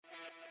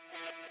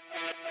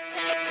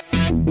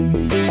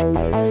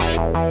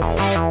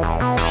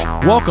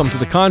Welcome to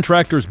the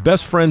Contractor's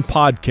Best Friend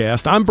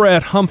podcast. I'm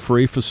Brad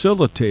Humphrey,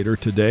 facilitator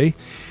today.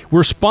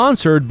 We're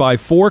sponsored by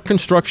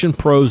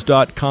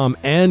 4constructionpros.com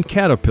and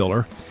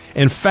Caterpillar.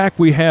 In fact,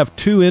 we have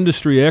two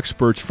industry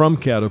experts from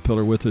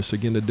Caterpillar with us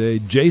again today,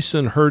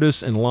 Jason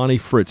Hurtis and Lonnie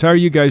Fritz. How are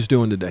you guys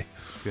doing today?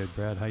 Good,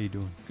 Brad. How you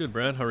doing? Good,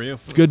 Brad. How are you?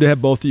 It's good to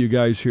have both of you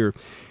guys here.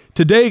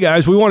 Today,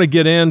 guys, we want to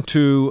get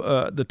into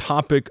the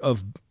topic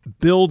of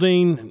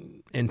building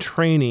and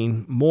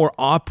training more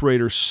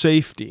operator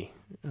safety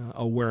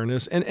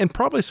awareness and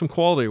probably some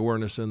quality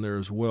awareness in there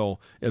as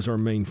well as our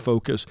main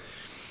focus.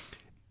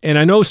 And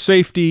I know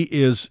safety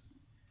is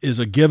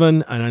a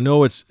given, and I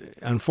know it's,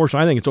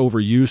 unfortunately, I think it's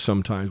overused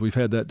sometimes. We've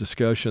had that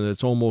discussion.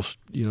 It's almost,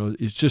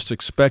 it's just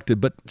expected.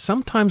 But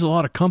sometimes a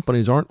lot of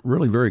companies aren't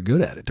really very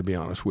good at it, to be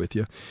honest with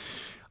you.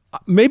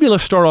 Maybe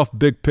let's start off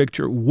big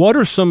picture. What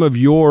are some of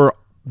your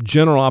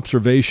general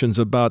observations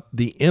about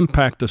the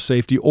impact of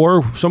safety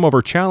or some of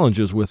our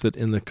challenges with it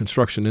in the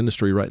construction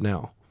industry right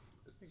now?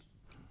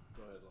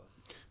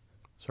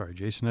 Sorry,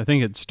 Jason. I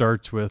think it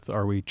starts with,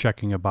 are we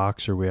checking a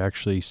box? Are we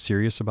actually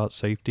serious about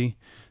safety?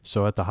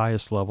 So at the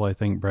highest level, I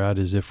think, Brad,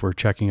 is if we're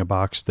checking a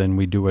box, then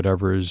we do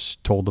whatever is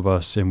told of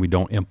us and we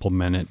don't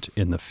implement it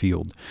in the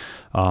field.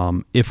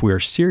 If we are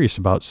serious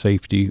about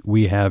safety,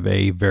 we have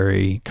a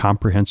very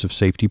comprehensive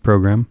safety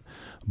program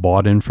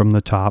bought in from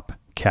the top,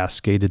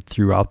 cascaded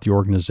throughout the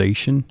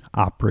organization,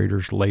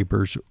 operators,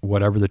 laborers,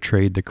 whatever the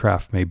trade, the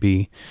craft may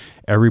be.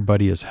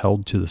 Everybody is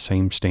held to the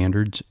same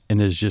standards,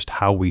 and it is just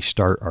how we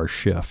start our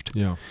shift.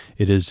 Yeah.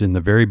 It is in the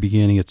very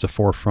beginning, it's the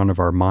forefront of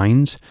our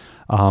minds,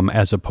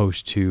 as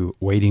opposed to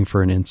waiting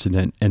for an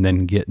incident and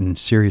then getting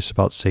serious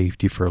about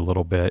safety for a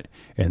little bit,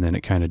 and then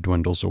it kind of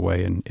dwindles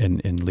away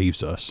and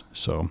leaves us.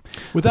 So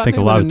I think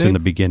a lot of it's in the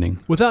beginning.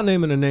 Without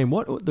naming a name,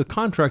 what the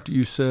contractor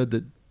you said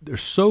that they're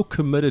so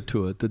committed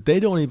to it that they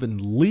don't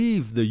even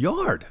leave the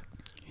yard.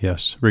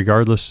 Yes,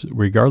 regardless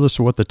of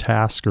what the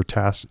task or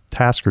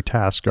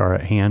tasks are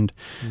at hand,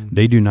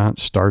 they do not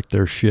start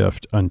their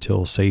shift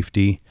until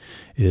safety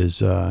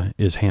is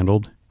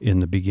handled in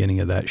the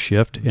beginning of that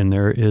shift, and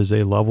there is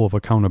a level of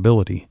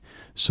accountability.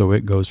 So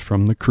it goes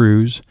from the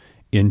crews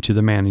into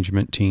the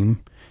management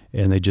team,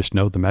 and they just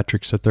know the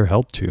metrics that they're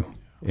held to.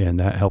 And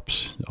that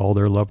helps all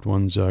their loved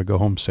ones go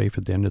home safe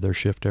at the end of their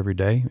shift every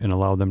day and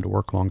allow them to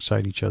work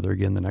alongside each other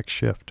again the next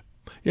shift.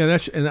 Yeah,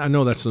 and I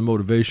know that's the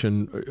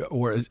motivation,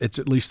 or it's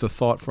at least a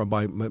thought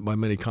by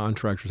many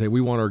contractors. Hey,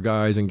 we want our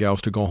guys and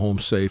gals to go home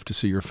safe to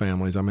see your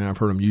families. I mean, I've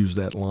heard them use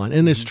that line,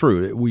 and it's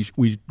true.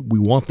 We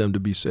want them to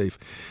be safe.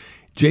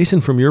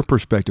 Jason, from your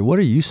perspective, what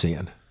are you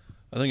seeing?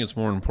 I think it's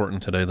more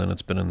important today than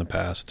it's been in the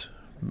past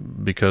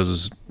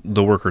because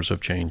the workers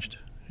have changed.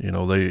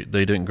 They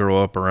didn't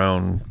grow up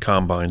around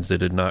combines. They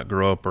did not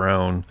grow up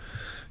around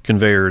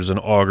conveyors and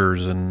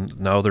augers, and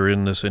now they're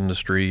in this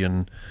industry,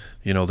 and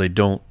they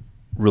don't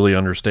really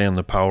understand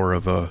the power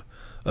of a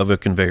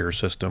conveyor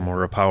system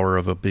or a power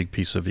of a big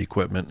piece of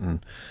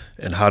equipment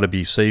and how to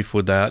be safe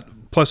with that.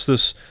 Plus,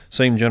 this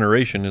same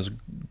generation is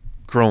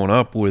growing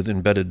up with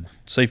embedded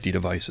safety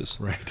devices.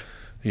 Right.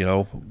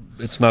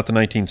 It's not the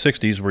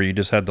 1960s where you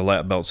just had the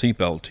lap belt, seat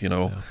belt,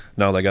 Yeah.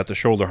 Now they got the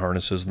shoulder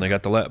harnesses and they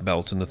got the lap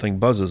belts, and the thing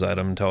buzzes at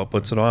them until it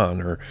puts it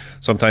on. Or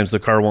sometimes the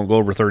car won't go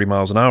over 30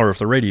 miles an hour if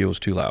the radio is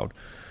too loud.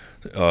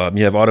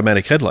 You have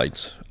automatic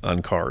headlights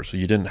on cars.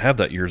 You didn't have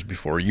that years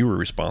before. You were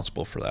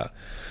responsible for that.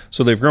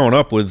 So they've grown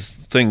up with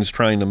things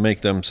trying to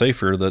make them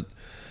safer that,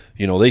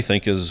 they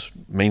think is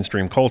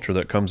mainstream culture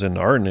that comes into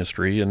our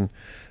industry. And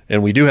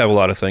we do have a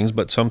lot of things,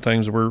 but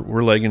sometimes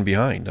we're lagging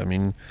behind. I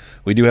mean,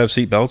 we do have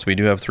seat belts. We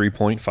do have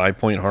 3-point,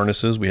 5-point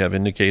harnesses. We have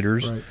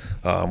indicators.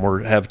 Right.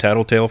 We have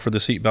tattletale for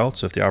the seat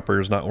belts. If the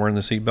operator's not wearing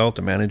the seat belt,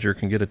 the manager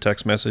can get a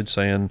text message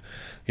saying,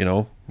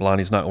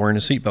 Lonnie's not wearing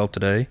a seat belt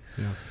today.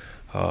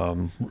 Yeah.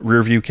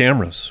 Rear view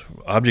cameras,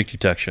 object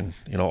detection,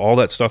 all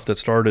that stuff that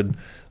started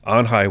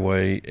on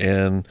highway,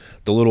 and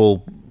the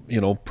little,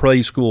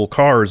 play school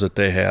cars that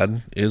they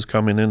had is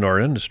coming into our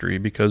industry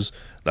because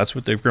that's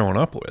what they've grown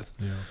up with.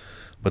 Yeah.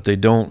 But they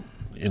don't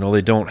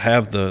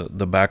have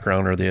the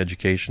background or the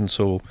education.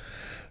 So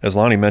as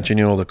Lonnie mentioned,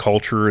 the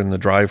culture and the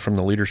drive from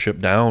the leadership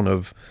down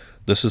of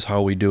this is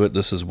how we do it.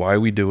 This is why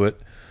we do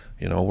it.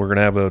 We're going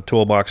to have a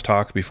toolbox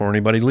talk before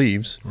anybody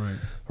leaves. Right.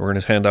 We're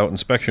going to hand out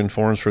inspection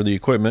forms for the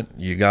equipment.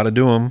 You got to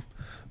do them.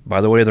 By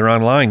the way, they're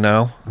online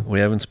now. We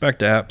have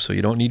Inspect apps, so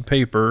you don't need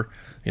paper,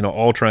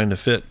 all trying to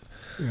fit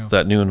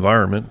that new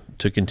environment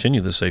to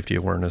continue the safety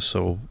awareness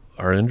so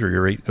our injury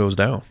rate goes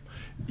down.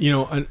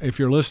 If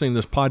you're listening to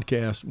this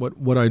podcast,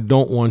 what I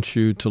don't want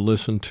you to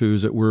listen to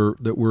is that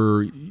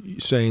we're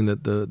saying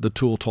that the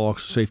tool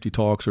talks, safety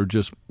talks are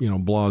just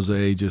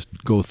blasé, just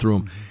go through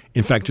them.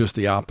 In fact, just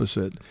the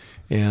opposite.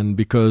 And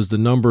because the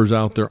numbers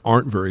out there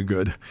aren't very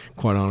good,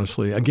 quite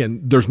honestly.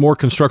 Again, there's more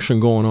construction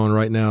going on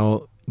right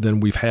now than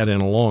we've had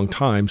in a long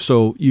time.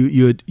 So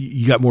you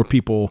got more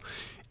people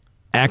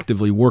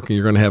actively working,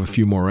 you're going to have a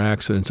few more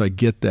accidents. I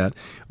get that.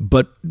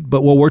 But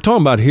what we're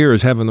talking about here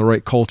is having the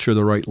right culture,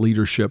 the right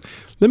leadership.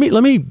 Let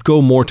me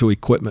go more to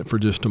equipment for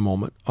just a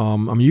moment. I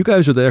mean, you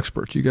guys are the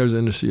experts. You guys are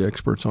industry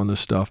experts on this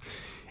stuff.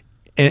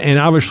 And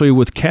obviously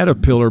with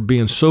Caterpillar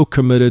being so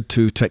committed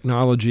to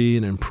technology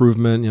and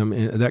improvement,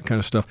 and that kind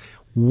of stuff,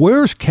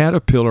 where's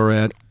Caterpillar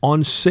at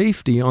on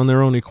safety on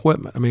their own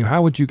equipment? I mean,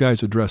 how would you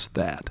guys address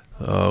that?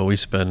 We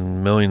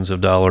spend millions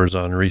of dollars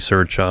on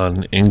research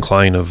on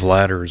incline of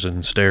ladders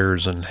and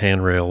stairs and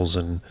handrails,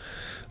 and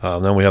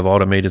then we have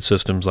automated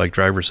systems like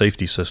driver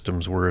safety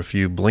systems where if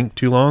you blink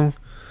too long,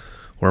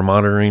 we're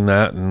monitoring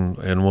that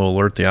and we'll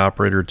alert the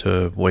operator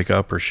to wake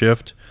up or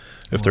shift.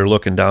 If they're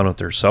looking down at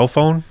their cell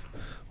phone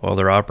while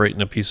they're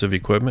operating a piece of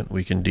equipment,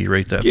 we can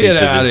derate that piece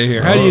of Get out of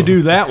here. How do you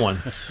do that one?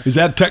 Is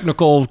that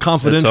technical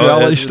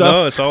confidentiality stuff?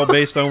 No, it's all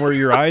based on where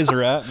your eyes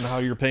are at and how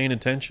you're paying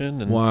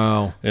attention. And,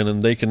 wow. And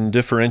then they can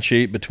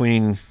differentiate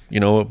between,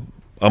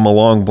 I'm a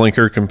long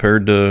blinker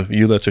compared to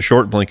you that's a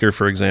short blinker,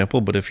 for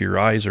example. But if your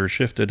eyes are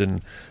shifted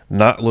and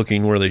not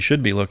looking where they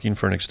should be looking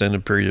for an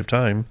extended period of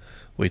time,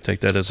 we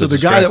take that as so the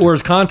guy that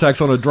wears contacts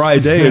on a dry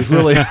day is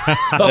really up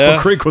a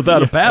creek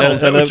without a paddle.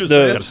 Is that what you're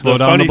saying? Slow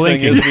down the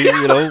blinking.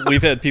 Is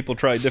we've had people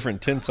try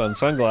different tints on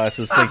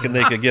sunglasses thinking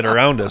they could get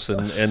around us,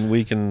 and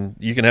you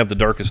can have the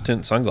darkest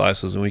tint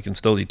sunglasses and we can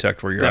still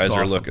detect where your eyes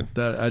are looking.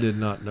 I did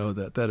not know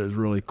that. That is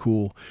really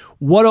cool.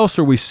 What else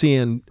are we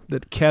seeing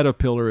that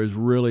Caterpillar is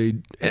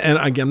really, and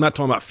again, I'm not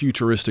talking about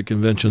futuristic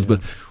inventions,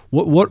 but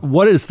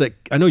what is that?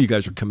 I know you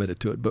guys are committed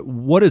to it, but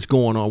what is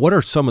going on? What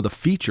are some of the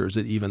features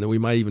that we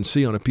might even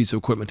see on a piece of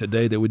equipment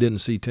today that we didn't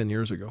see 10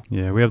 years ago?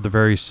 Yeah, we have the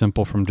very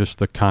simple from just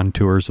the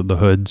contours of the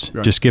hoods,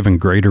 right. Just giving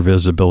greater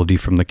visibility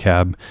from the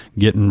cab,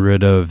 getting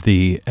rid of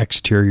the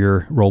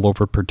exterior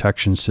rollover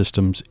protection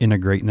systems,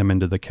 integrating them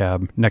into the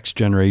cab. Next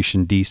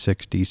generation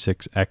D6,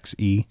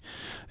 D6XE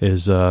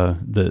is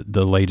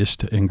the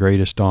latest and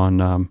greatest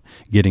on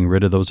getting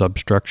rid of those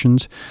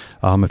obstructions.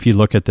 If you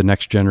look at the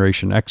next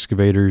generation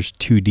excavators,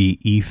 2D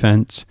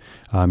E-fence,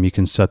 you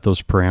can set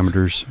those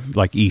parameters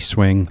like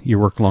E-swing. You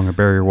work along a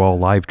barrier wall,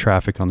 live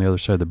traffic on the other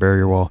side of the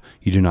barrier wall.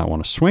 You do not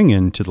want to swing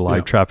into the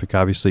live traffic,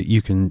 obviously.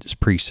 You can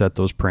preset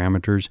those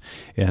parameters,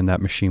 and that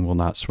machine will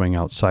not swing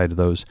outside of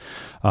those.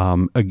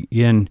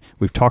 Again,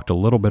 we've talked a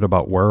little bit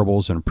about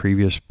wearables in a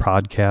previous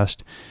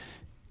podcast.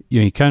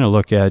 You kind of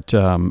look at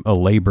a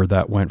labor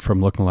that went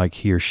from looking like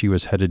he or she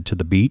was headed to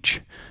the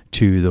beach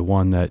to the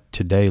one that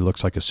today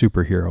looks like a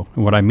superhero.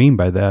 And what I mean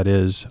by that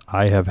is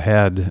I have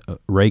had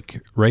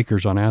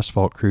rakers on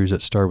asphalt crews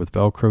that start with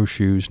Velcro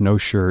shoes, no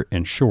shirt,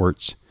 and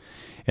shorts,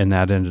 and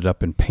that ended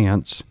up in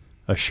pants,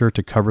 a shirt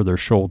to cover their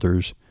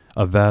shoulders,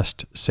 a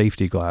vest,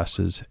 safety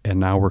glasses, and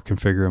now we're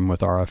configuring them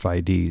with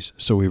RFIDs.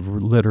 So we've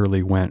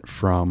literally went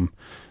from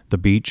the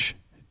beach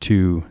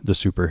to the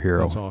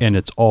superhero. That's awesome. And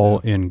it's all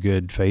in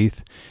good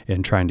faith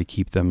and trying to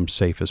keep them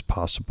safe as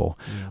possible.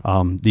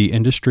 Yeah. The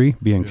industry,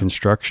 being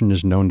construction,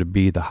 is known to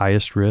be the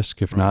highest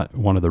risk, if not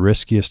one of the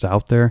riskiest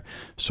out there.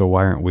 So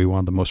why aren't we one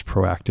of the most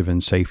proactive in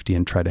safety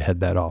and try to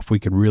head that off? We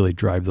could really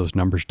drive those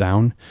numbers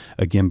down,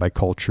 again, by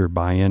culture,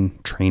 buy-in,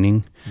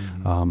 training.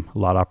 Mm-hmm. A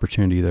lot of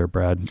opportunity there,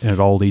 Brad. And it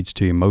all leads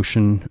to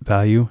emotion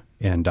value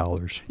and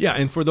dollars. Yeah,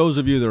 and for those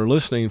of you that are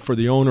listening, for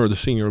the owner or the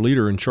senior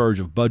leader in charge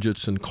of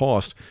budgets and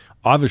cost,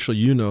 obviously,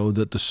 you know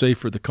that the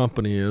safer the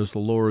company is, the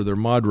lower their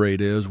mod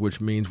rate is,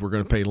 which means we're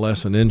going to pay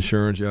less in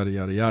insurance, yada,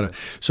 yada, yada.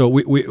 So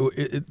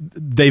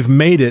they've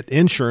made it,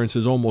 insurance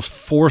has almost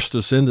forced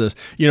us into this.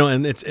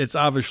 And it's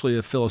obviously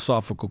a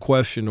philosophical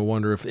question to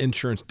wonder if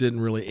insurance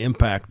didn't really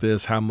impact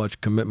this, how much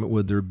commitment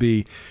would there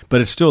be?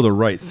 But it's still the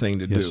right thing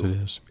to do. Yes, it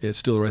is. It's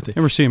still the right thing.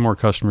 And we're seeing more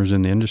customers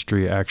in the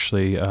industry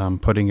actually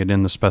putting it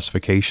in the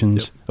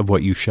specifications of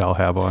what you shall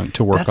have on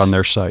to work on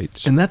their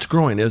sites. And that's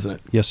growing, isn't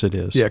it? Yes, it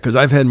is. Yeah, because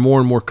I've had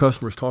more and more customers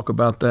talk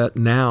about that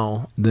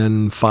now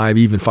than 5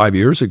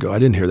 years ago. I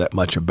didn't hear that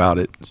much about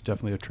it. It's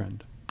definitely a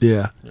trend.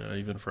 Yeah.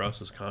 Even for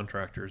us as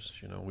contractors,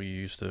 we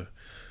used to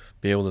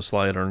be able to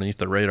slide underneath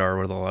the radar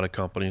with a lot of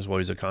companies. Well,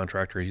 he's a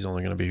contractor. He's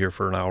only going to be here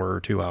for an hour or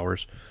 2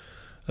 hours.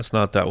 That's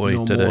not that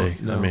way today.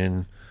 No. I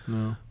mean,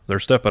 they're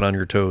stepping on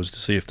your toes to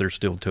see if they're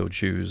steel-toed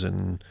shoes,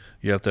 and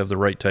you have to have the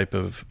right type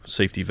of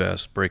safety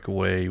vest,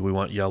 breakaway. We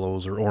want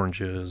yellows or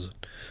oranges,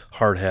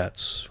 hard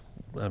hats.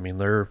 I mean,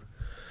 they're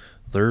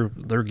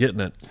getting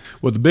it.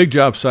 Well, the big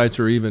job sites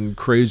are even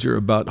crazier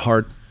about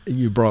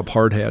you brought up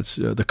hard hats.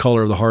 The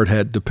color of the hard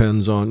hat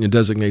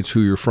designates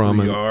who you're from.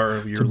 Who you are,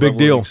 your it's a big level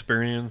deal. Of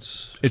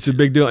experience. It's a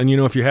big deal. And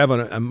if you have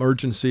an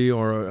emergency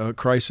or a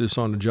crisis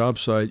on the job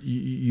site,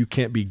 you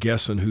can't be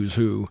guessing who's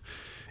who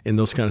in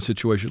those kind of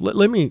situations.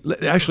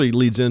 Actually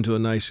leads into a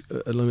nice.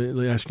 Let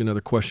me ask you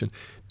another question.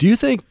 Do you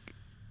think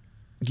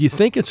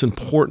it's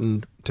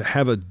important to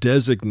have a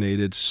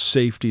designated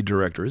safety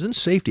director? Isn't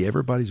safety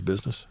everybody's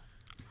business?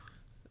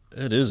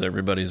 It is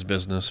everybody's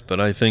business, but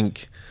I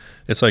think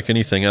it's like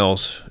anything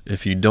else.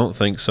 If you don't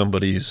think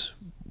somebody's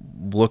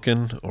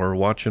looking or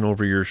watching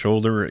over your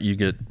shoulder, you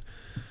get,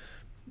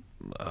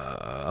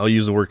 I'll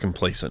use the word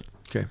complacent.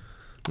 Okay.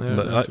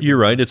 But you're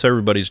right. It's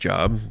everybody's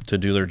job to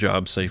do their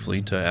job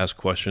safely, to ask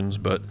questions.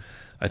 But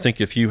I think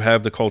if you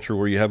have the culture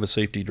where you have a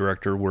safety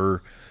director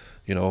where,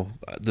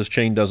 this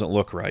chain doesn't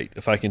look right,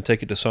 if I can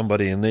take it to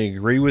somebody and they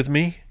agree with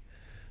me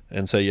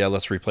and say, yeah,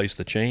 let's replace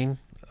the chain,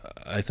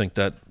 I think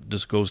that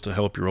just goes to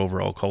help your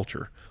overall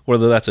culture.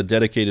 Whether that's a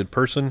dedicated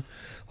person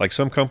like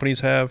some companies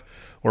have,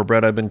 or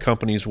Brad, I've been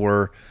companies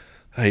where,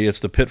 hey, it's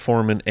the pit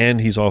foreman and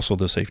he's also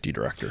the safety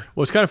director.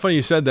 Well, it's kind of funny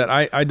you said that.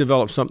 I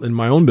developed something in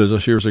my own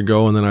business years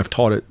ago, and then I've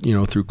taught it,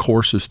 through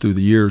courses through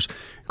the years,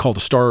 called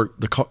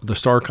the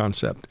star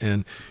concept.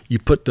 And you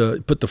put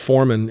the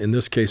foreman, in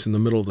this case, in the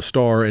middle of the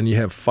star, and you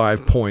have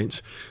 5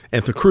 points. And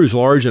if the crew's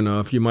large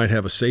enough, you might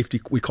have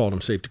we call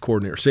them safety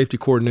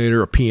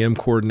coordinator, a PM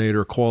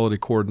coordinator, a quality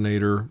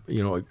coordinator,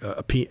 4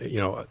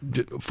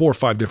 or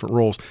 5 different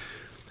roles.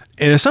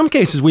 And in some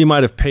cases, we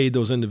might have paid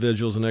those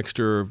individuals an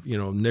extra,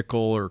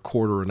 nickel or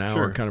quarter an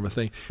hour kind of a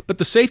thing. But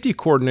the safety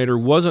coordinator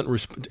wasn't,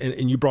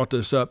 and you brought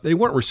this up, they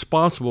weren't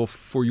responsible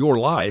for your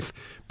life,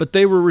 but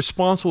they were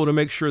responsible to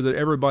make sure that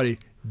everybody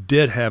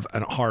did have a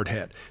hard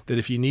hat. That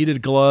if you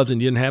needed gloves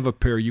and you didn't have a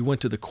pair, you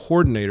went to the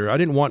coordinator. I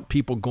didn't want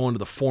people going to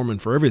the foreman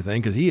for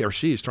everything because he or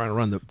she is trying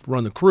to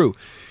run the crew.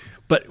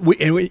 But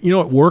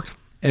it worked.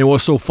 And what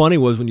was so funny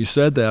was when you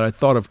said that, I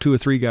thought of 2 or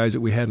 3 guys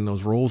that we had in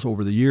those roles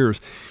over the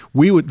years.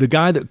 The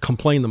guy that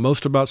complained the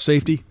most about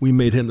safety, we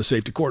made him the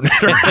safety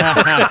coordinator.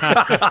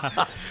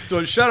 So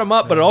it shut him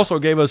up, but it also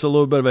gave us a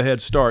little bit of a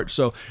head start.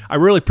 So I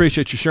really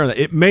appreciate you sharing that.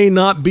 It may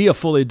not be a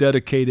fully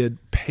dedicated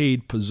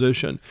paid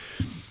position.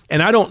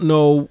 And I don't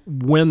know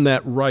when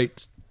that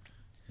right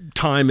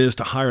time is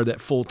to hire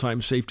that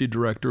full-time safety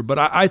director. But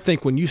I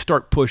think when you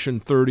start pushing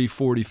 30,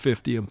 40,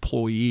 50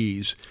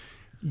 employees,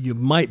 you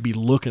might be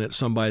looking at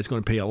somebody that's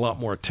going to pay a lot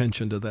more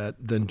attention to that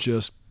than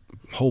just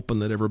hoping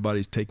that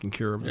everybody's taking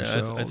care of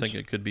themselves. I think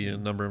it could be a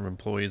number of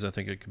employees. I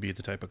think it could be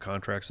the type of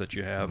contracts that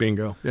you have.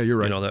 Bingo. Yeah, you're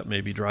right. That may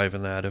be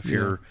driving that. If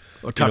you're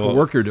what type of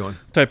work you're doing.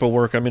 Type of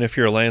work. I mean, if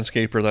you're a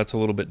landscaper, that's a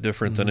little bit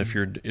different than if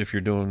you're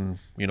doing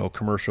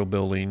commercial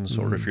buildings,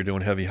 or if you're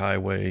doing heavy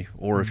highway,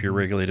 or if you're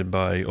regulated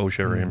by OSHA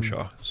or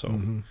MSHA. So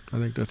I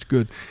think that's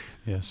good.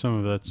 Yeah, some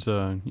of that's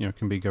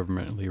can be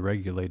governmentally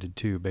regulated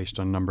too, based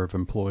on number of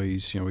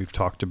employees. We've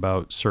talked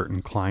about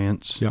certain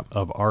clients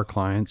of our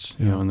clients,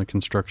 in the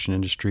construction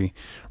industry,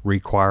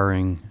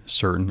 requiring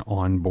certain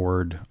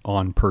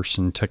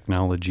on-person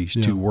technologies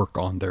to work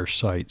on their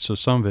site. So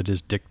some of it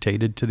is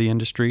dictated to the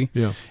industry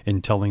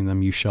in telling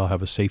them you shall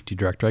have a safety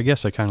director. I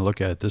guess I kind of look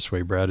at it this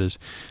way, Brad, is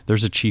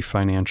there's a chief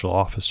financial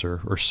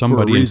officer or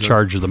somebody in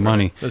charge of the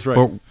money. That's right.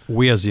 But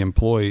we as the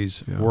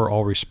employees, we're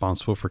all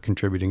responsible for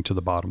contributing to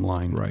the bottom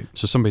line. Right.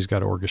 So somebody's got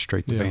to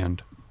orchestrate the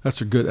band.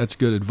 That's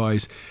good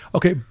advice.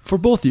 Okay, for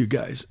both of you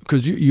guys,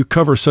 because you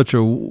cover such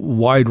a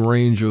wide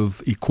range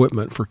of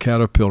equipment for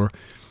Caterpillar.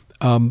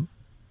 When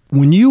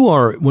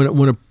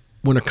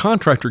a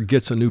contractor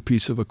gets a new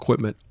piece of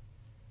equipment,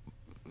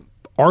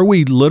 are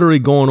we literally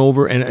going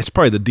over? And it's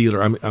probably the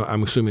dealer.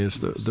 I'm assuming it's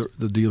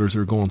the dealers that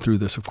are going through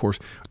this, of course.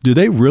 Do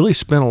they really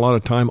spend a lot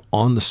of time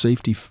on the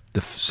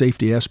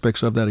safety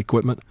aspects of that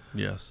equipment?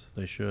 Yes,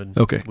 they should.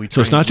 Okay,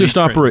 so it's not just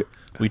operate.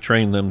 We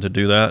train them to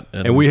do that,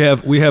 and we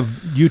have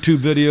YouTube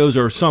videos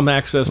or some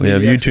access. We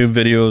have YouTube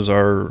videos.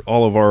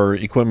 All of our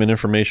equipment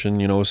information,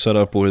 is set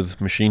up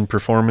with machine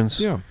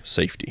performance,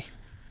 safety.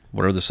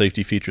 What are the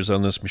safety features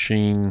on this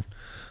machine?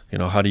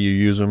 How do you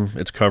use them?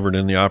 It's covered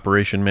in the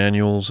operation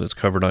manuals. It's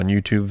covered on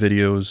YouTube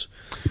videos.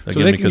 Again, so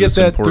they can get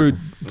that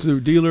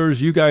through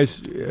dealers. You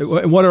guys,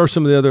 what are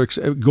some of the other?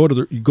 Go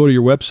to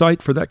your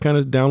website for that kind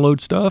of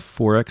download stuff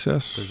for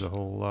access. There's a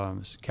whole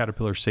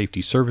Caterpillar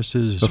Safety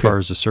Services as far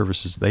as the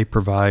services they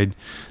provide,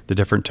 the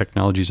different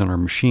technologies on our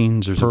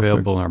machines. There's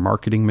available in our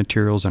marketing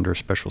materials under a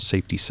special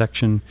safety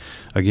section.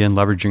 Again,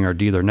 leveraging our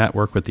dealer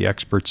network with the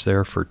experts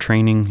there for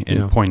training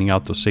and pointing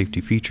out those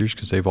safety features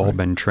because they've all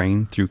been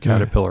trained through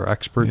Caterpillar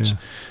experts. Yeah.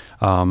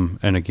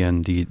 And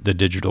again, the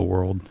digital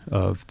world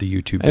of the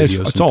YouTube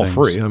videos. It's all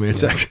free. I mean,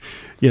 it's actually,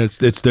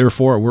 it's there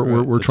for it.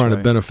 We're trying to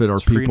benefit our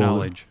people. Free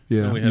knowledge.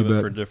 Yeah, and we have it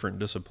for different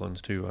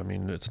disciplines too. I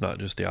mean, it's not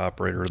just the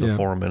operator or the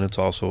foreman. It's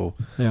also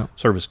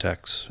service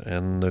techs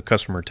and the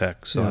customer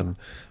techs on,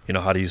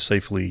 how do you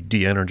safely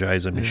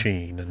de-energize a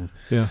machine? And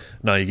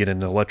now you get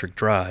into electric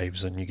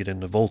drives and you get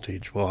into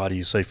voltage. Well, how do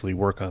you safely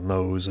work on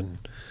those? And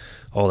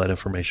all that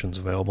information's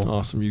available.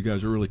 Awesome. You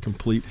guys are really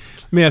complete.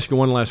 Let me ask you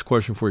one last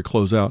question before we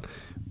close out.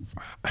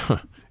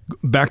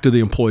 Back to the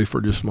employee for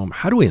just a moment.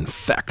 How do we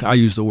infect? I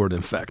use the word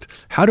infect.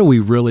 How do we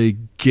really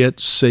get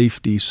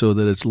safety so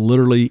that it's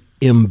literally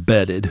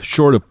embedded,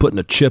 short of putting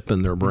a chip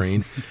in their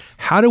brain?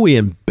 How do we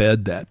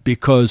embed that?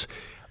 Because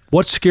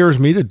what scares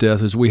me to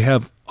death is we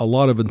have a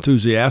lot of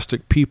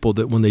enthusiastic people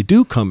that when they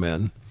do come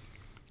in,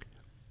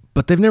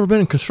 but they've never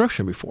been in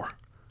construction before.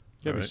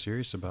 You got to be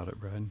serious about it,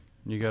 Brad.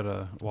 You got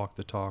to walk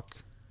the talk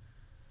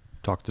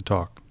the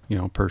talk,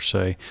 per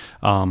se.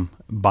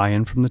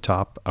 Buy-in from the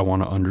top. I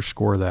want to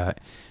underscore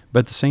that. But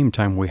at the same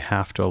time, we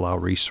have to allow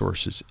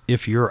resources.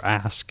 If you're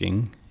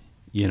asking,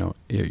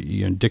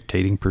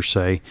 dictating per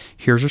se,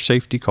 here's our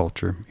safety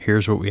culture,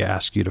 here's what we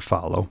ask you to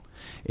follow,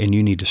 and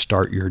you need to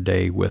start your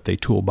day with a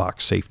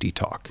toolbox safety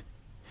talk.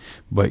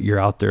 But you're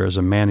out there as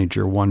a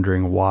manager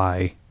wondering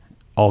why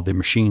all the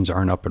machines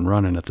aren't up and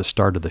running at the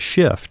start of the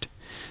shift.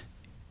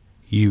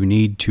 You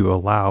need to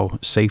allow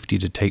safety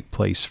to take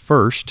place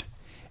first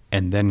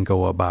and then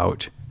go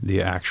about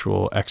the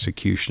actual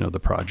execution of the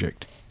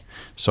project.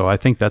 So I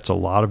think that's a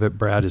lot of it,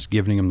 Brad, is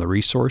giving them the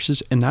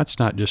resources. And that's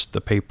not just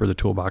the paper the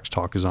toolbox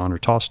talk is on, or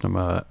tossing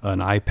them an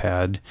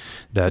iPad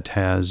that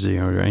has,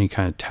 or any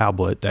kind of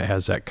tablet that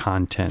has that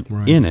content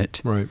in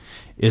it. Right.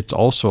 It's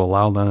also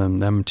allowing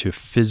them to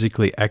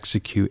physically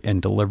execute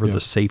and deliver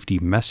the safety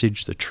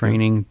message, the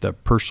training, the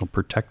personal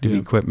protective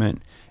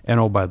equipment. And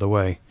oh, by the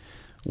way,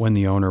 when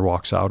the owner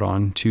walks out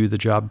onto the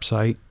job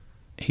site,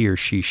 he or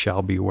she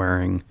shall be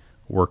wearing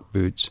work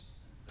boots,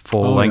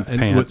 full-length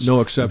pants,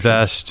 no exceptions,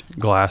 vest,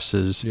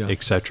 glasses,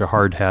 etc.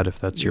 Hard hat if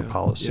that's your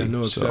policy. Yeah,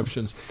 no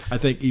exceptions. I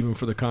think even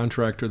for the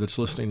contractor that's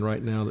listening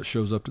right now that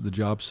shows up to the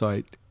job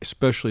site,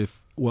 especially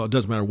if, it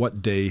doesn't matter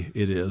what day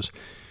it is,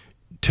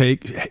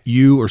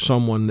 you or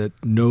someone that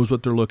knows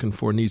what they're looking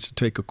for needs to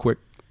take a quick,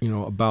 a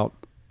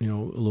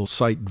little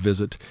site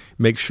visit,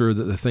 make sure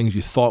that the things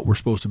you thought were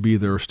supposed to be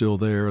there are still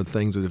there, and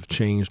things that have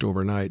changed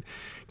overnight.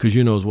 Because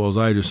you know as well as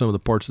I do, some of the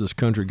parts of this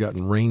country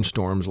gotten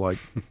rainstorms like,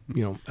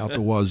 out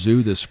the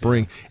wazoo this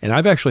spring. And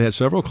I've actually had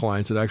several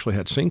clients that actually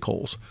had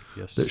sinkholes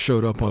that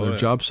showed up on their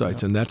job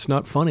sites. And that's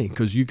not funny,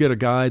 because you get a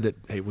guy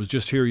that was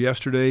just here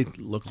yesterday,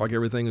 looked like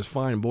everything is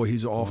fine. And boy,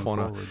 he's off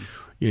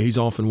he's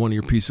off in one of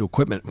your pieces of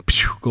equipment,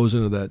 goes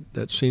into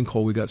that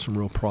sinkhole. We got some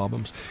real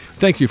problems.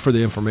 Thank you for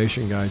the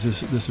information, guys.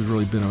 This has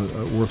really been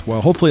a worthwhile,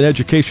 hopefully an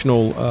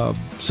educational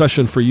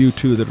session for you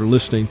too that are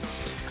listening.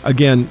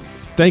 Again,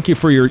 thank you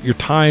for your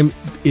time.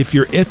 If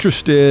you're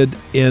interested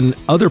in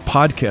other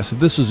podcasts, if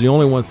this is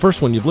the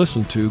first one you've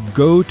listened to,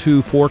 go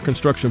to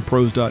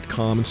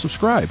forconstructionpros.com and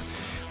subscribe.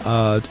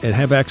 And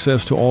have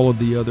access to all of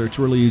the other. It's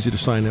really easy to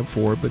sign up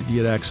for it, but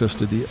you get access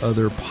to the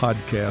other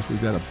podcasts.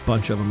 We've got a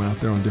bunch of them out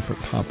there on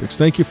different topics.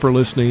 Thank you for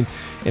listening,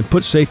 and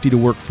put safety to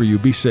work for you.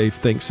 Be safe.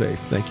 Think safe.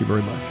 Thank you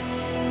very much.